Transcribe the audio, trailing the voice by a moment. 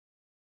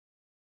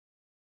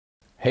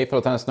Hey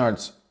fellow tennis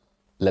nerds,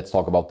 let's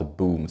talk about the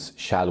booms,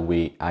 shall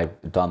we? I've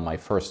done my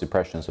first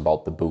impressions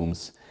about the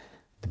booms,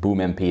 the Boom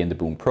MP and the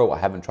Boom Pro. I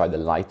haven't tried the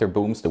lighter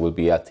booms. There will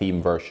be a team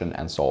version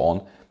and so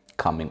on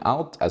coming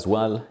out as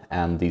well,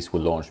 and these will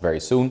launch very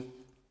soon.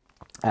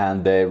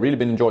 And really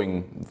been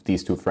enjoying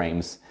these two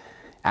frames.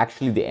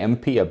 Actually the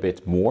MP a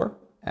bit more,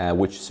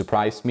 which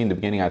surprised me. In the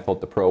beginning I thought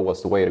the Pro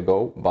was the way to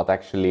go, but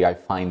actually I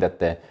find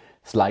that the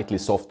slightly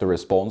softer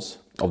response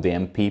of the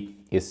MP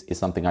is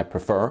something I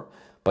prefer.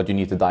 But you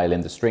need to dial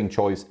in the string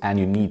choice and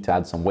you need to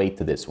add some weight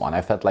to this one. I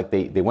felt like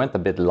they went a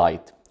bit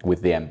light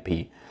with the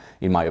MP,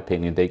 in my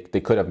opinion. They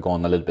could have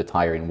gone a little bit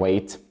higher in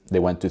weight. They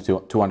went to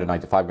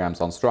 295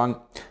 grams unstrung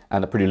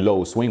and a pretty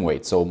low swing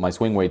weight. So my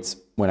swing weights,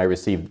 when I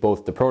received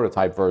both the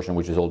prototype version,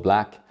 which is all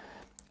black,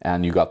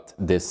 and you got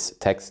this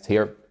text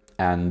here,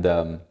 and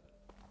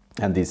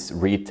this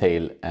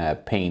retail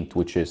paint,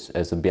 which is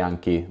a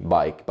Bianchi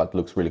bike, but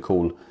looks really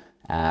cool.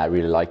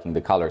 Really liking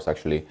the colors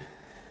actually.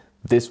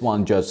 This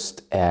one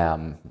just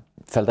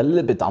felt a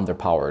little bit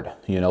underpowered.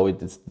 You know,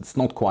 it's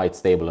not quite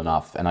stable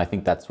enough, and I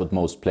think that's what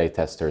most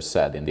playtesters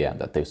said in the end,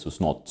 that this was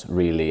not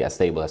really as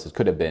stable as it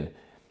could have been.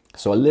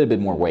 So a little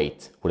bit more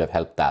weight would have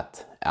helped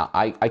that.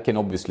 I can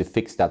obviously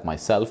fix that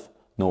myself,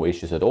 no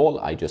issues at all.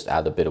 I just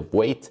add a bit of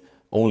weight,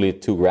 only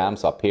 2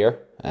 grams up here,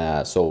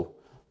 so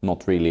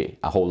not really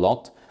a whole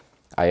lot.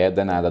 I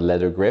then add a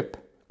leather grip,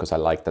 because I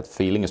like that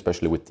feeling,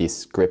 especially with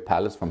these grip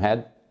pallets from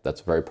Head.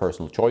 That's a very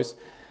personal choice,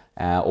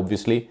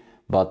 obviously.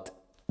 But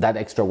that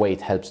extra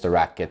weight helps the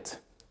racket,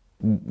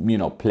 you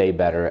know, play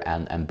better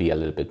and be a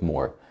little bit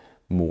more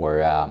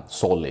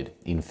solid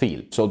in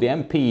feel. So the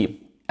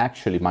MP,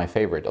 actually my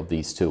favorite of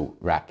these two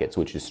rackets,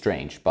 which is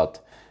strange,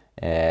 but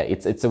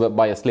it's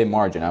by a slim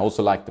margin. I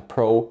also like the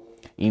Pro.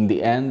 In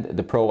the end,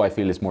 the Pro I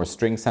feel is more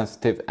string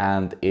sensitive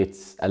and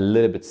it's a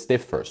little bit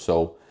stiffer.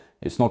 So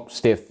it's not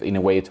stiff in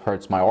a way it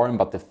hurts my arm,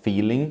 but the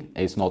feeling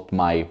is not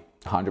my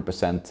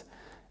 100%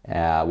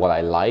 what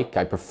I like.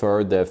 I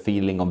prefer the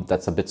feeling of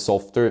that's a bit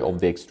softer of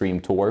the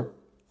Extreme Tour.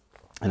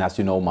 And as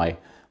you know, my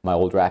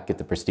old racket,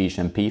 the Prestige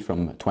MP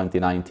from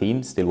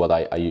 2019, still what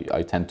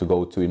I tend to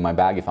go to in my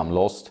bag if I'm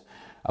lost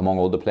among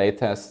all the play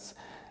tests.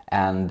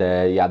 And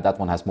yeah, that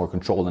one has more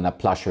control and a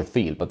plusher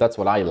feel, but that's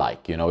what I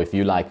like. You know, if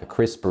you like a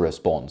crisper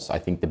response, I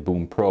think the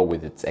Boom Pro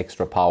with its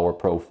extra power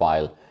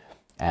profile,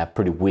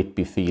 pretty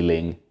whippy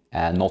feeling,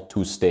 not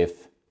too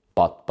stiff,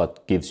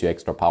 but gives you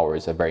extra power,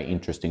 is a very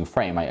interesting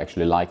frame. I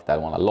actually like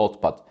that one a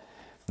lot, but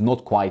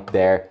not quite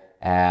there.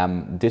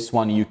 This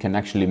one you can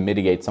actually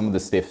mitigate some of the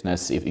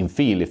stiffness in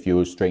feel if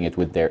you string it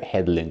with their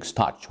Head Lynx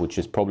Touch, which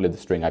is probably the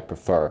string I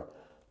prefer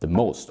the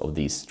most of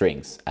these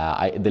strings.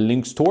 The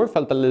Lynx Tour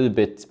felt a little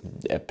bit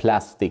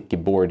plastic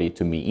boardy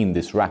to me in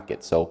this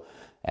racket, so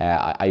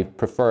I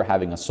prefer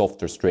having a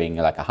softer string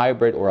like a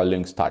hybrid or a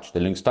Lynx Touch. The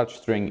Lynx Touch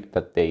string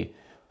that they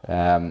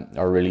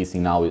are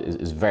releasing now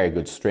is very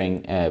good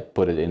string.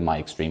 Put it in my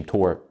Extreme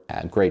Tour,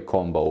 great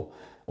combo.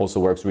 Also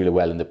works really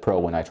well in the Pro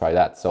when I try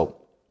that. So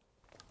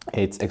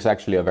it's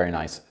actually a very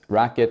nice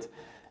racket.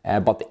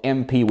 But the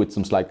MP with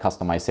some slight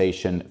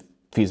customization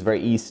feels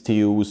very easy to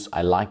use.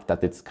 I like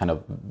that it's kind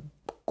of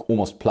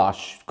almost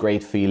plush,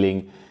 great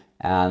feeling.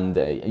 And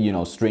you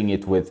know, string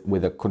it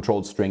with a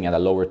controlled string at a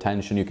lower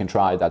tension. You can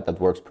try that. That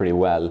works pretty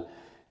well.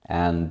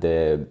 And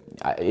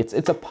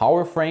it's a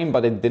power frame,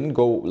 but it didn't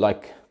go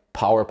like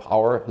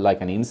power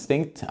like an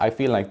Instinct. I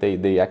feel like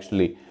they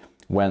actually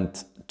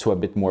went to a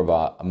bit more of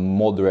a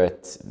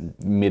moderate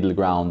middle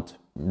ground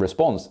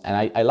response,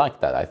 and I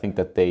like that. I think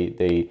that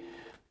they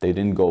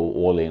didn't go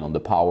all in on the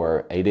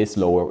power. It is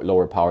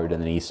lower power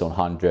than an E-Zone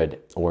 100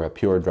 or a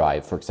Pure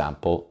Drive, for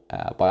example,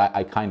 but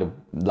I kind of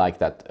like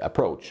that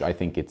approach. I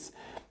think it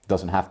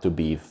doesn't have to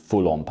be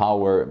full on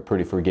power,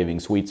 pretty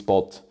forgiving sweet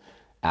spot,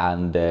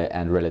 and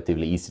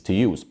relatively easy to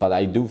use. But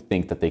I do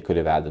think that they could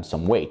have added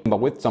some weight,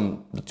 but with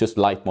some just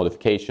light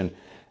modification.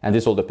 And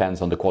this all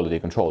depends on the quality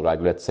control,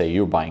 right? Let's say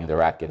you're buying the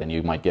racket and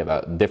you might give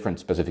a different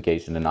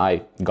specification than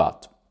I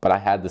got, but I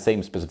had the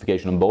same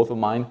specification on both of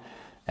mine,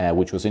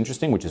 which was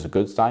interesting, which is a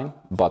good sign,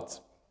 but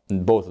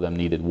both of them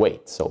needed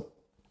weight. So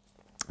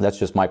that's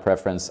just my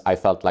preference. I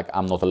felt like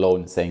I'm not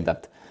alone in saying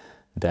that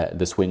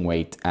the swing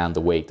weight and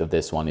the weight of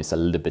this one is a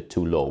little bit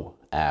too low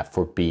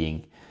for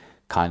being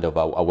kind of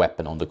a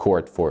weapon on the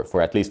court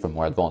for at least for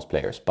more advanced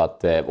players.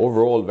 But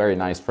overall, very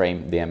nice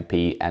frame, the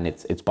MP, and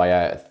it's by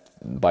a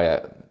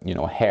you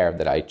know hair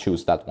that I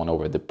choose that one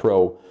over the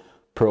Pro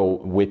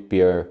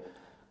whippier.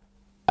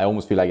 I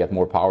almost feel I get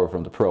more power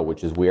from the Pro,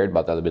 which is weird,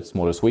 but a little bit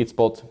smaller sweet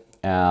spot.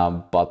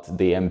 But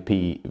the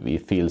MP,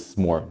 it feels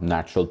more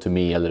natural to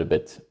me, a little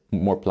bit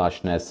more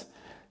plushness,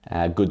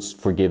 good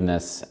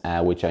forgiveness,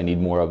 which I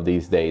need more of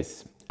these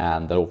days,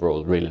 and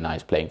overall really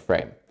nice playing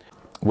frame.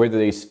 Where do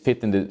they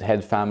fit in the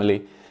Head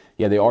family?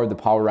 Yeah, they are the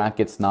power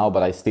rackets now,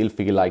 but I still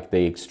feel like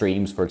the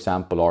Extremes, for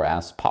example, are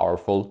as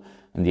powerful.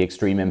 And the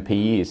Extreme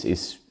MP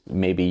is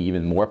maybe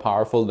even more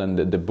powerful than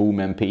the Boom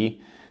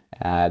MP.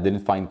 Didn't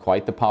find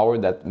quite the power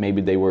that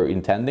maybe they were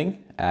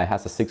intending. It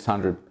has a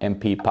 600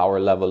 MP power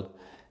level.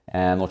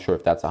 I'm not sure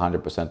if that's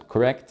 100%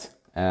 correct.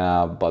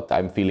 but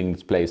I'm feeling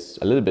this plays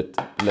a little bit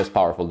less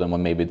powerful than what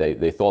maybe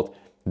they thought.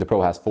 The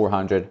Pro has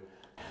 400.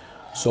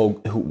 So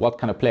what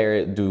kind of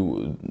player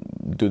do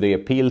they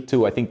appeal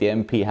to? I think the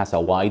MP has a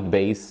wide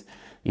base.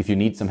 If you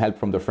need some help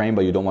from the frame,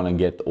 but you don't want to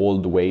get all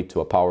the way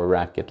to a power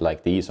racket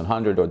like the Eason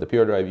 100 or the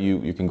Pure Drive,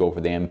 you can go for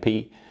the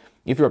MP.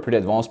 If you're a pretty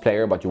advanced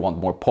player, but you want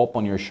more pop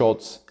on your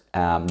shots,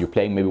 you're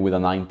playing maybe with a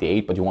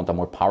 98, but you want a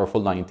more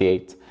powerful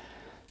 98,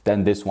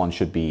 then this one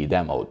should be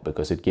demoed,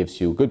 because it gives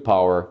you good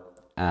power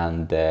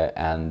and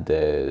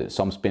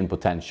some spin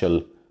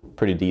potential,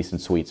 pretty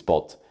decent sweet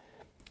spot.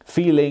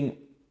 Feeling,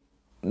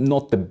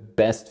 not the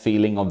best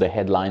feeling of the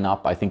head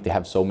lineup. I think they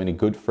have so many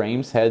good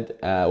frames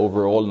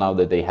overall now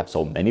that they have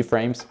so many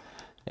frames.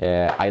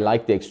 I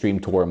like the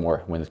Extreme Tour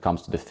more when it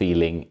comes to the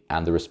feeling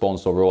and the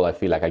response overall. I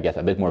feel like I get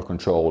a bit more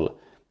control,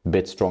 a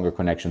bit stronger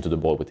connection to the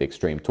ball with the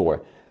Extreme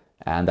Tour.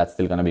 And that's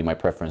still going to be my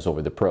preference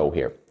over the Pro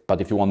here.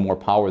 But if you want more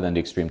power than the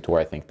Extreme Tour,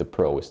 I think the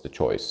Pro is the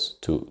choice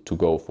to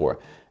go for.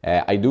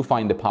 I do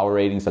find the power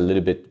ratings a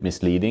little bit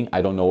misleading.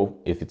 I don't know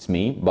if it's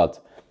me,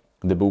 but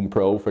the Boom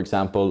Pro, for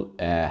example,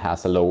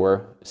 has a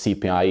lower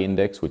CPI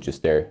index, which is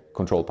their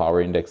control power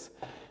index,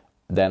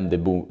 than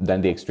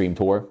the Extreme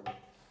Tour,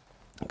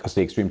 because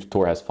the Extreme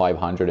Tour has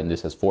 500 and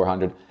this has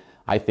 400.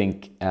 I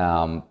think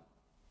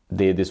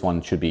this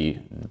one should be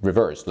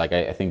reversed. Like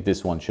I think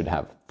this one should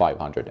have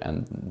 500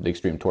 and the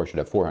Extreme Tour should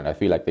have 400. I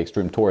feel like the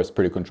Extreme Tour is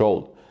pretty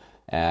controlled,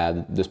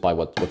 despite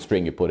what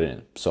string you put it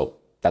in. So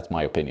that's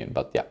my opinion.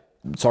 But yeah,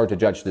 it's hard to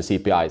judge the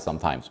CPI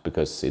sometimes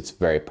because it's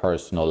very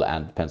personal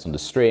and depends on the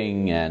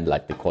string and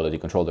like the quality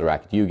control of the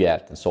racket you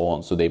get and so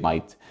on. So they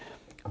might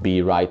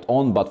be right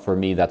on, but for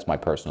me, that's my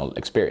personal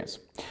experience.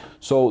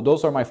 So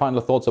those are my final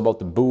thoughts about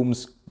the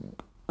Booms.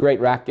 Great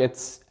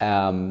rackets,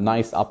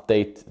 nice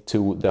update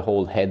to the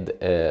whole head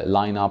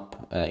lineup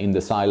in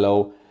the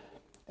silo.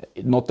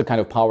 Not the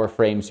kind of power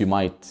frames you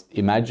might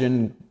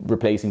imagine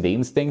replacing the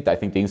Instinct. I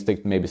think the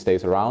Instinct maybe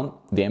stays around.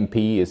 The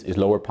MP is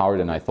lower power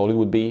than I thought it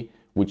would be,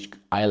 which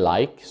I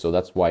like, so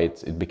that's why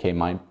it became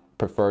my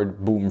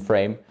preferred Boom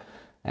frame.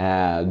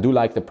 Do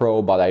like the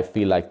Pro, but I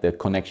feel like the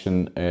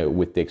connection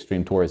with the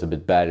Extreme Tour is a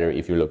bit better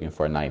if you're looking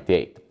for a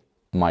 98,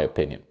 my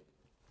opinion.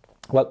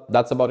 Well,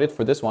 that's about it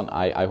for this one.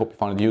 I hope you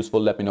found it useful.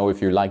 Let me know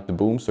if you like the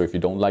Booms or if you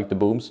don't like the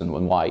Booms and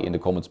why in the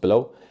comments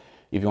below.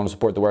 If you want to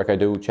support the work I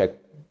do, check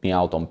me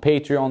out on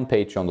Patreon,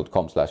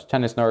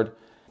 patreon.com/tennisnerd.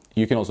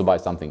 You can also buy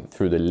something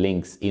through the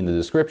links in the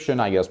description.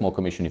 I get a small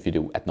commission if you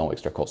do at no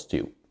extra cost to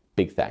you.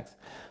 Big thanks.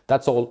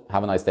 That's all.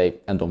 Have a nice day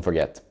and don't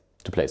forget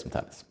to play some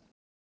tennis.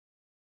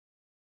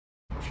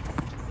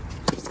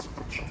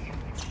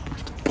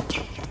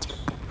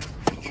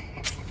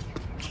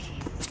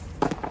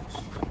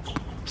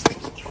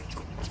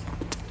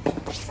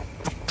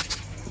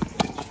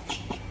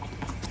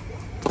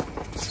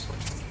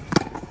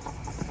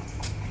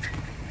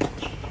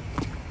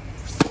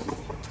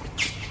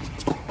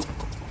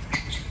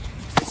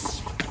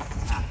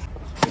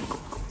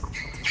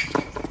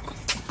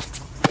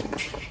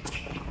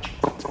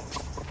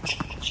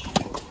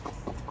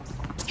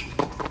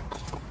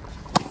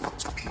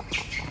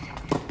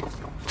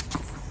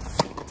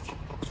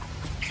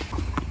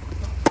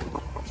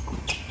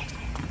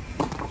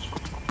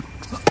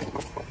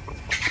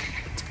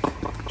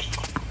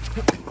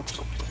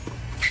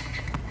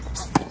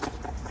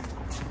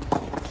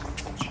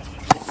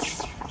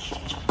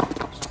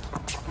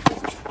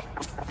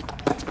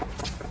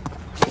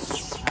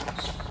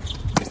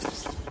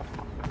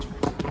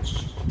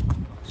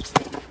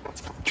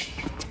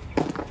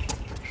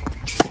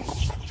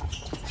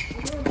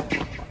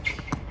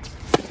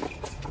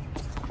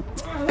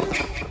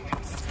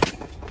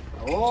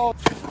 Oh!